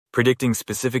Predicting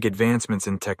specific advancements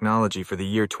in technology for the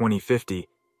year 2050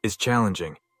 is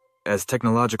challenging, as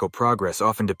technological progress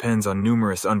often depends on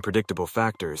numerous unpredictable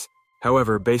factors.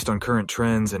 However, based on current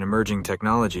trends and emerging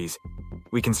technologies,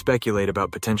 we can speculate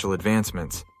about potential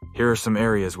advancements. Here are some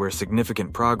areas where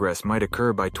significant progress might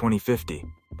occur by 2050.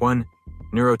 1.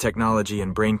 Neurotechnology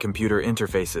and brain-computer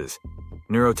interfaces.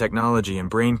 Neurotechnology and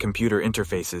brain-computer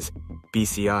interfaces,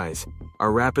 BCIs,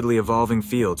 are rapidly evolving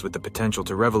fields with the potential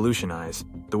to revolutionize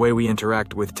the way we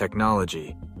interact with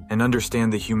technology and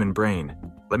understand the human brain.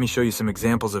 Let me show you some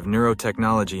examples of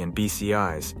neurotechnology and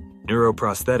BCIs.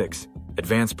 Neuroprosthetics,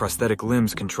 advanced prosthetic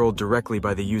limbs controlled directly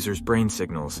by the user's brain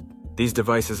signals. These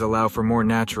devices allow for more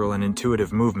natural and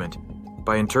intuitive movement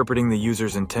by interpreting the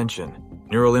user's intention.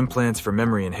 Neural implants for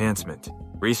memory enhancement.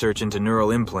 Research into neural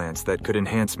implants that could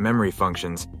enhance memory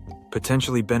functions,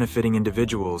 potentially benefiting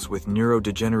individuals with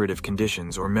neurodegenerative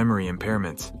conditions or memory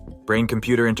impairments.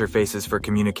 Brain-computer interfaces for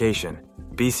communication.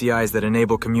 BCIs that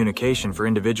enable communication for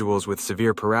individuals with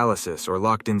severe paralysis or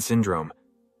locked-in syndrome,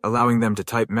 allowing them to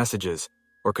type messages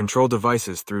or control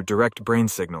devices through direct brain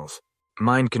signals.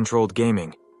 Mind-controlled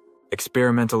gaming.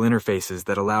 Experimental interfaces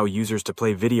that allow users to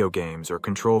play video games or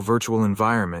control virtual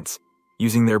environments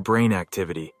using their brain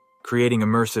activity, creating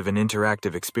immersive and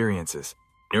interactive experiences.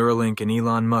 Neuralink and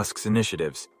Elon Musk's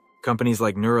initiatives. Companies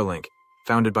like Neuralink,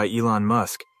 founded by Elon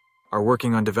Musk, are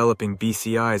working on developing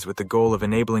BCIs with the goal of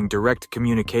enabling direct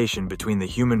communication between the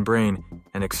human brain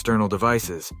and external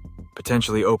devices,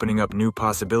 potentially opening up new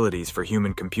possibilities for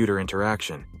human-computer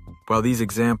interaction. While these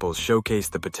examples showcase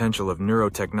the potential of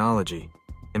neurotechnology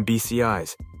and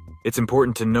BCIs, it's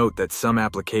important to note that some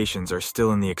applications are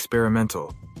still in the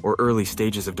experimental or early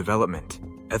stages of development.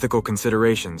 Ethical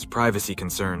considerations, privacy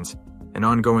concerns, and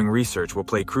ongoing research will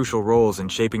play crucial roles in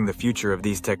shaping the future of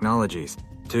these technologies.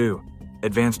 2.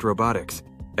 Advanced robotics.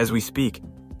 As we speak,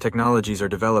 technologies are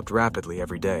developed rapidly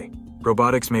every day.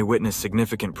 Robotics may witness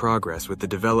significant progress with the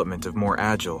development of more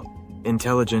agile,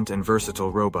 intelligent, and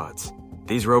versatile robots.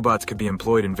 These robots could be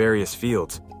employed in various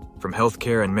fields, from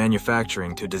healthcare and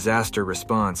manufacturing to disaster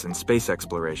response and space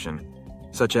exploration,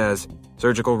 such as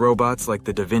surgical robots like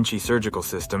the Da Vinci surgical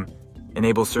system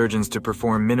enable surgeons to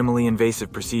perform minimally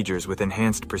invasive procedures with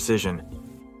enhanced precision,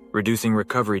 reducing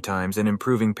recovery times and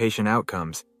improving patient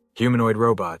outcomes. Humanoid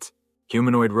robots.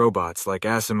 Humanoid robots like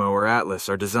Asimo or Atlas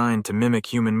are designed to mimic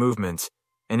human movements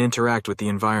and interact with the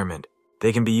environment.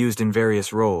 They can be used in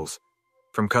various roles,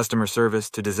 from customer service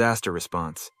to disaster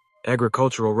response.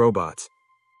 Agricultural robots.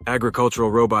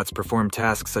 Agricultural robots perform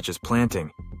tasks such as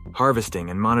planting, harvesting,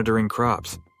 and monitoring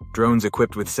crops. Drones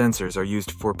equipped with sensors are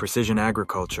used for precision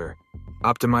agriculture,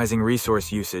 optimizing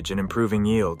resource usage and improving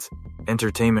yields.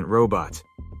 Entertainment robots.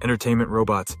 Entertainment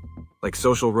robots, like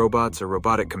social robots or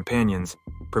robotic companions,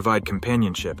 provide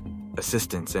companionship,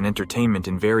 assistance, and entertainment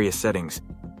in various settings,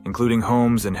 including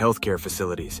homes and healthcare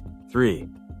facilities. 3.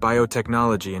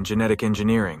 Biotechnology and genetic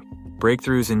engineering.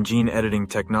 Breakthroughs in gene editing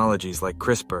technologies like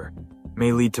CRISPR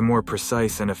may lead to more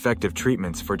precise and effective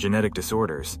treatments for genetic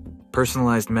disorders.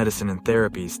 Personalized medicine and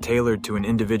therapies tailored to an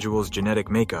individual's genetic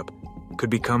makeup could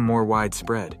become more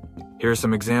widespread. Here are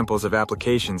some examples of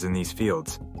applications in these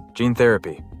fields. Gene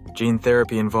therapy. Gene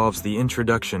therapy involves the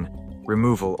introduction,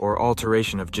 removal, or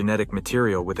alteration of genetic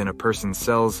material within a person's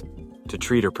cells to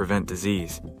treat or prevent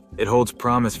disease. It holds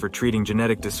promise for treating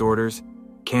genetic disorders,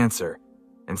 cancer,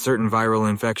 and certain viral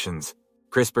infections.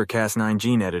 CRISPR-Cas9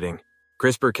 gene editing.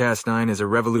 CRISPR-Cas9 is a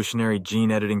revolutionary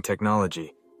gene editing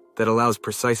technology that allows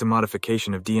precise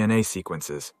modification of DNA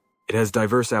sequences. It has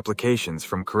diverse applications,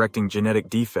 from correcting genetic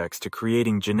defects to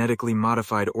creating genetically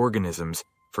modified organisms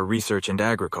for research and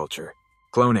agriculture.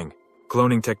 Cloning.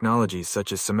 Cloning technologies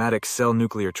such as somatic cell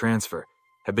nuclear transfer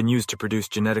have been used to produce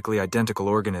genetically identical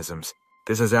organisms.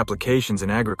 This has applications in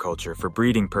agriculture for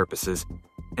breeding purposes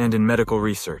and in medical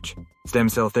research. Stem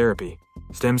cell therapy.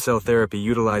 Stem cell therapy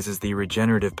utilizes the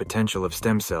regenerative potential of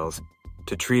stem cells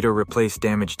to treat or replace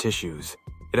damaged tissues.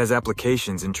 It has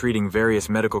applications in treating various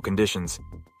medical conditions,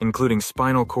 including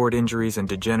spinal cord injuries and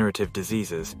degenerative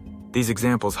diseases. These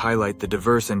examples highlight the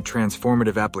diverse and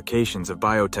transformative applications of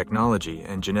biotechnology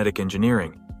and genetic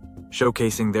engineering,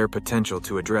 showcasing their potential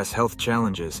to address health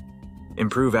challenges,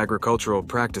 improve agricultural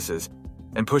practices,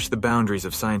 and push the boundaries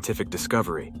of scientific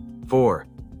discovery. 4.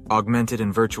 Augmented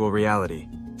and virtual reality.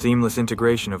 Seamless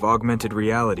integration of augmented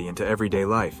reality into everyday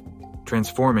life,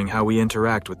 transforming how we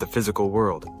interact with the physical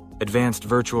world. Advanced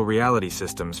virtual reality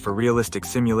systems for realistic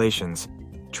simulations,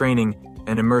 training,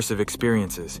 and immersive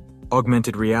experiences.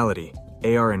 Augmented reality,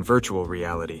 AR, and virtual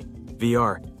reality,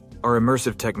 VR, are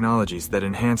immersive technologies that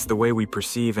enhance the way we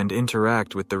perceive and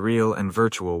interact with the real and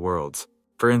virtual worlds.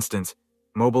 For instance,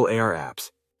 mobile AR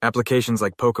apps, Applications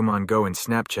like Pokemon Go and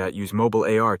Snapchat use mobile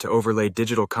AR to overlay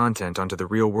digital content onto the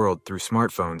real world through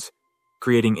smartphones,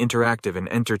 creating interactive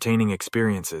and entertaining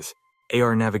experiences.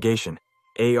 AR navigation.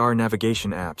 AR navigation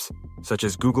apps, such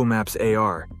as Google Maps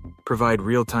AR, provide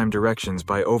real-time directions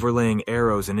by overlaying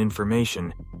arrows and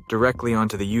information directly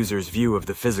onto the user's view of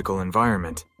the physical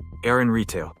environment. AR in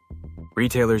retail.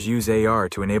 Retailers use AR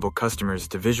to enable customers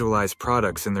to visualize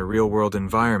products in their real-world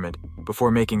environment before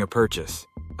making a purchase.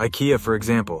 IKEA, for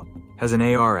example, has an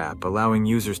AR app allowing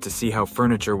users to see how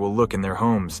furniture will look in their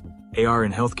homes. AR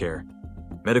in healthcare.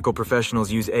 Medical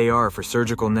professionals use AR for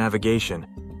surgical navigation,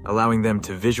 allowing them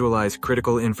to visualize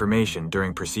critical information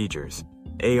during procedures.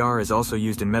 AR is also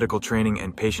used in medical training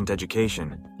and patient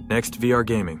education. Next, VR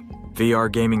gaming.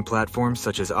 VR gaming platforms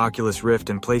such as Oculus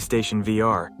Rift and PlayStation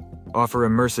VR offer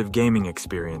immersive gaming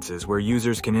experiences where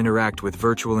users can interact with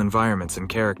virtual environments and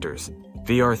characters.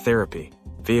 VR therapy.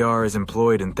 VR is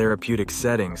employed in therapeutic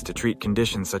settings to treat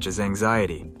conditions such as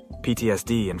anxiety,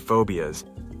 PTSD, and phobias.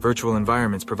 Virtual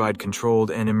environments provide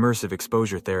controlled and immersive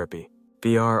exposure therapy.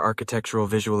 VR architectural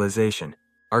visualization.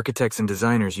 Architects and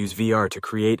designers use VR to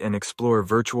create and explore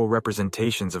virtual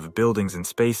representations of buildings and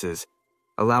spaces,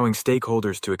 allowing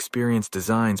stakeholders to experience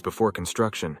designs before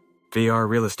construction. VR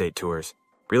real estate tours.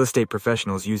 Real estate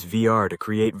professionals use VR to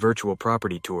create virtual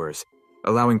property tours,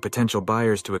 allowing potential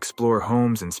buyers to explore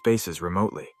homes and spaces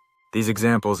remotely. These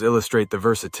examples illustrate the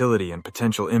versatility and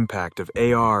potential impact of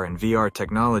AR and VR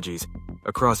technologies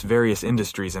across various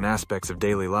industries and aspects of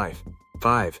daily life.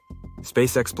 5.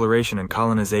 Space exploration and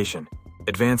colonization.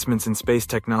 Advancements in space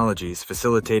technologies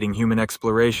facilitating human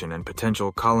exploration and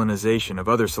potential colonization of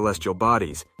other celestial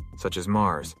bodies, such as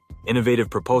Mars. Innovative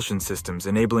propulsion systems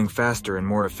enabling faster and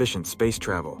more efficient space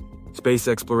travel. Space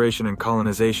exploration and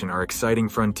colonization are exciting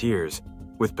frontiers,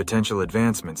 with potential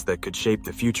advancements that could shape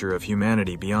the future of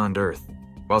humanity beyond Earth.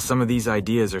 While some of these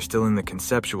ideas are still in the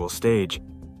conceptual stage,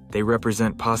 they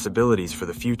represent possibilities for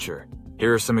the future.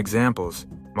 Here are some examples.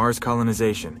 Mars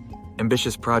colonization.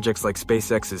 Ambitious projects like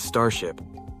SpaceX's Starship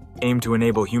aim to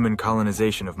enable human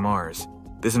colonization of Mars.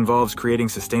 This involves creating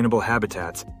sustainable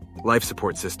habitats, life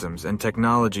support systems, and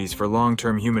technologies for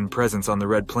long-term human presence on the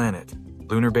red planet.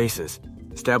 Lunar bases.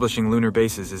 Establishing lunar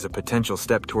bases is a potential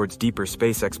step towards deeper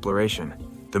space exploration.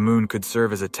 The moon could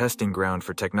serve as a testing ground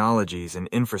for technologies and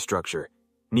infrastructure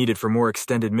needed for more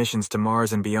extended missions to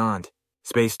Mars and beyond.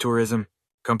 Space tourism.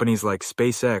 Companies like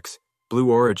SpaceX, Blue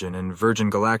Origin, and Virgin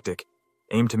Galactic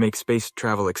aim to make space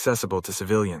travel accessible to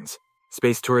civilians.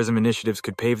 Space tourism initiatives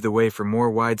could pave the way for more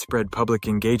widespread public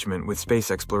engagement with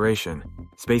space exploration.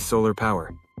 Space solar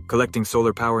power. Collecting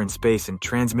solar power in space and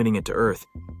transmitting it to Earth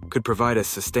could provide a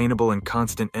sustainable and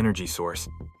constant energy source.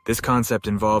 This concept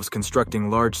involves constructing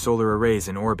large solar arrays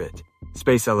in orbit.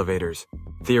 Space elevators.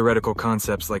 Theoretical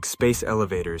concepts like space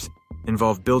elevators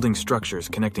involve building structures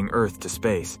connecting Earth to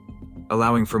space,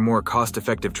 allowing for more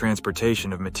cost-effective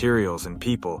transportation of materials and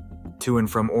people to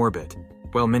and from orbit.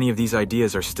 While many of these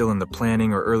ideas are still in the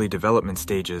planning or early development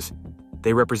stages,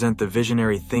 they represent the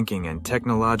visionary thinking and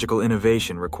technological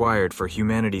innovation required for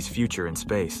humanity's future in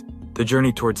space. The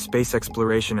journey towards space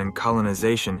exploration and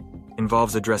colonization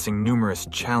involves addressing numerous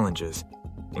challenges,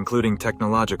 including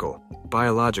technological,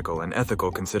 biological, and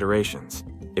ethical considerations.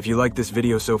 If you like this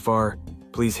video so far,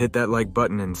 please hit that like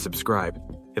button and subscribe.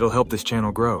 It'll help this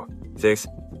channel grow. 6.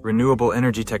 Renewable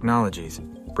energy technologies.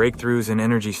 Breakthroughs in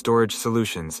energy storage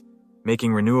solutions,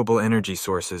 making renewable energy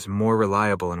sources more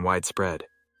reliable and widespread.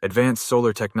 Advanced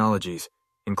solar technologies,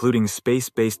 including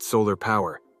space-based solar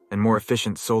power and more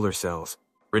efficient solar cells.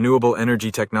 Renewable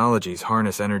energy technologies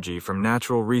harness energy from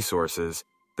natural resources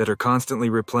that are constantly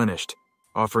replenished,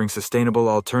 offering sustainable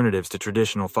alternatives to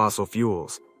traditional fossil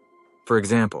fuels. For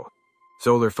example,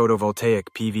 solar photovoltaic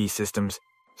PV systems.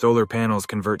 Solar panels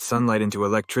convert sunlight into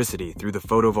electricity through the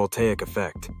photovoltaic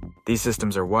effect. These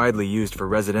systems are widely used for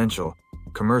residential,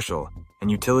 commercial,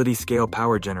 and utility-scale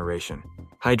power generation.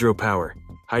 Hydropower.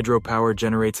 Hydropower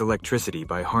generates electricity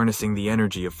by harnessing the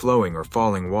energy of flowing or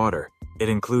falling water. It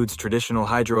includes traditional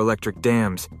hydroelectric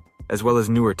dams, as well as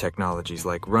newer technologies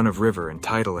like run-of-river and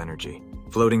tidal energy.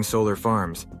 Floating solar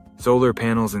farms. Solar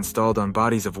panels installed on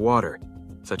bodies of water,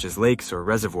 such as lakes or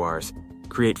reservoirs,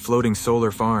 create floating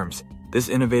solar farms. This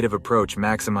innovative approach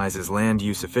maximizes land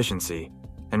use efficiency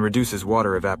and reduces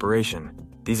water evaporation.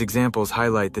 These examples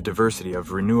highlight the diversity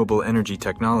of renewable energy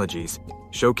technologies,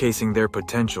 showcasing their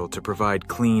potential to provide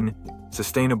clean,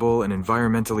 sustainable, and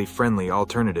environmentally friendly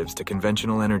alternatives to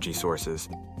conventional energy sources.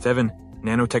 7.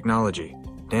 Nanotechnology.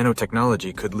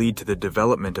 Nanotechnology could lead to the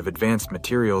development of advanced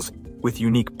materials with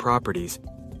unique properties,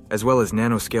 as well as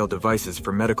nanoscale devices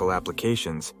for medical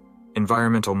applications,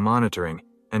 environmental monitoring,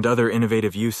 and other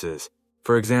innovative uses.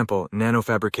 For example,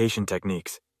 nanofabrication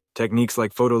techniques. Techniques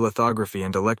like photolithography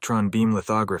and electron beam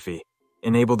lithography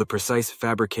enable the precise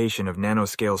fabrication of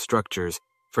nanoscale structures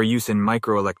for use in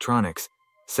microelectronics,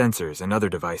 sensors, and other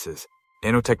devices.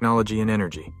 Nanotechnology and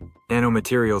energy.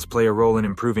 Nanomaterials play a role in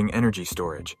improving energy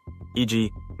storage,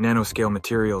 e.g., nanoscale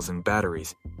materials and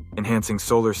batteries, enhancing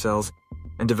solar cells,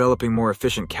 and developing more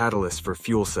efficient catalysts for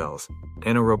fuel cells.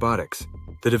 Nanorobotics.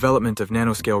 The development of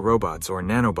nanoscale robots or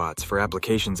nanobots for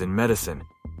applications in medicine,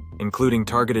 including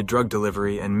targeted drug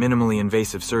delivery and minimally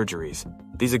invasive surgeries.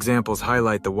 These examples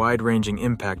highlight the wide-ranging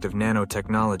impact of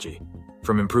nanotechnology,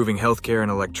 from improving healthcare and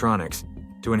electronics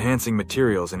to enhancing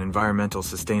materials and environmental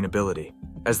sustainability.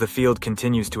 As the field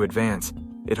continues to advance,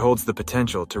 it holds the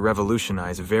potential to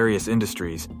revolutionize various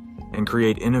industries and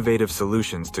create innovative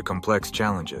solutions to complex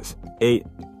challenges. 8.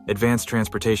 Advanced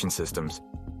transportation systems.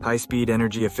 High-speed,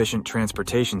 energy-efficient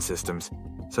transportation systems,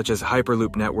 such as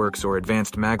Hyperloop networks or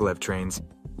advanced maglev trains,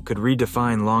 could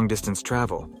redefine long-distance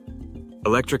travel.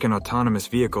 Electric and autonomous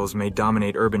vehicles may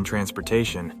dominate urban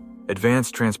transportation.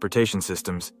 Advanced transportation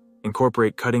systems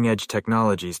incorporate cutting-edge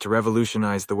technologies to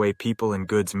revolutionize the way people and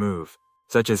goods move,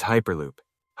 such as Hyperloop.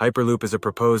 Hyperloop is a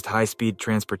proposed high-speed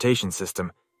transportation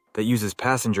system that uses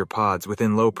passenger pods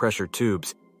within low-pressure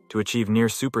tubes to achieve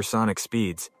near-supersonic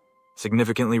speeds,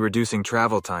 significantly reducing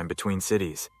travel time between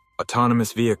cities.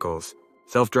 Autonomous vehicles.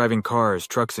 Self-driving cars,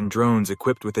 trucks, and drones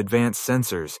equipped with advanced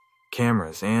sensors,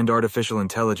 cameras, and artificial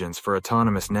intelligence for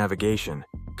autonomous navigation.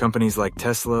 Companies like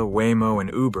Tesla, Waymo, and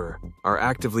Uber are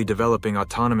actively developing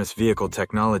autonomous vehicle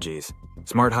technologies.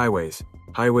 Smart highways.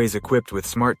 Highways equipped with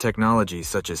smart technologies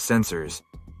such as sensors,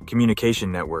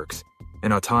 communication networks,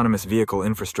 and autonomous vehicle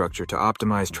infrastructure to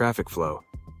optimize traffic flow,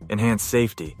 enhance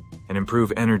safety, and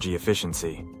improve energy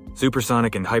efficiency.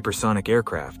 Supersonic and hypersonic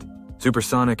aircraft.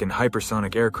 Supersonic and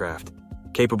hypersonic aircraft,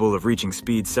 capable of reaching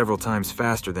speeds several times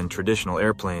faster than traditional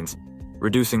airplanes,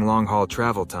 reducing long-haul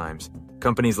travel times.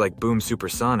 Companies like Boom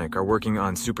Supersonic are working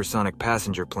on supersonic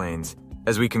passenger planes.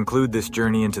 As we conclude this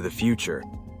journey into the future,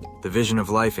 the vision of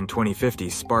life in 2050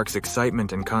 sparks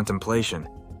excitement and contemplation.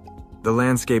 The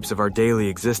landscapes of our daily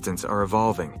existence are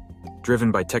evolving,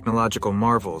 driven by technological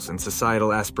marvels and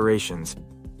societal aspirations.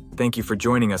 Thank you for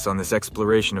joining us on this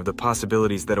exploration of the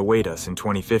possibilities that await us in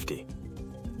 2050.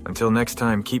 Until next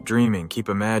time, keep dreaming, keep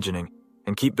imagining,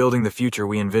 and keep building the future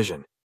we envision.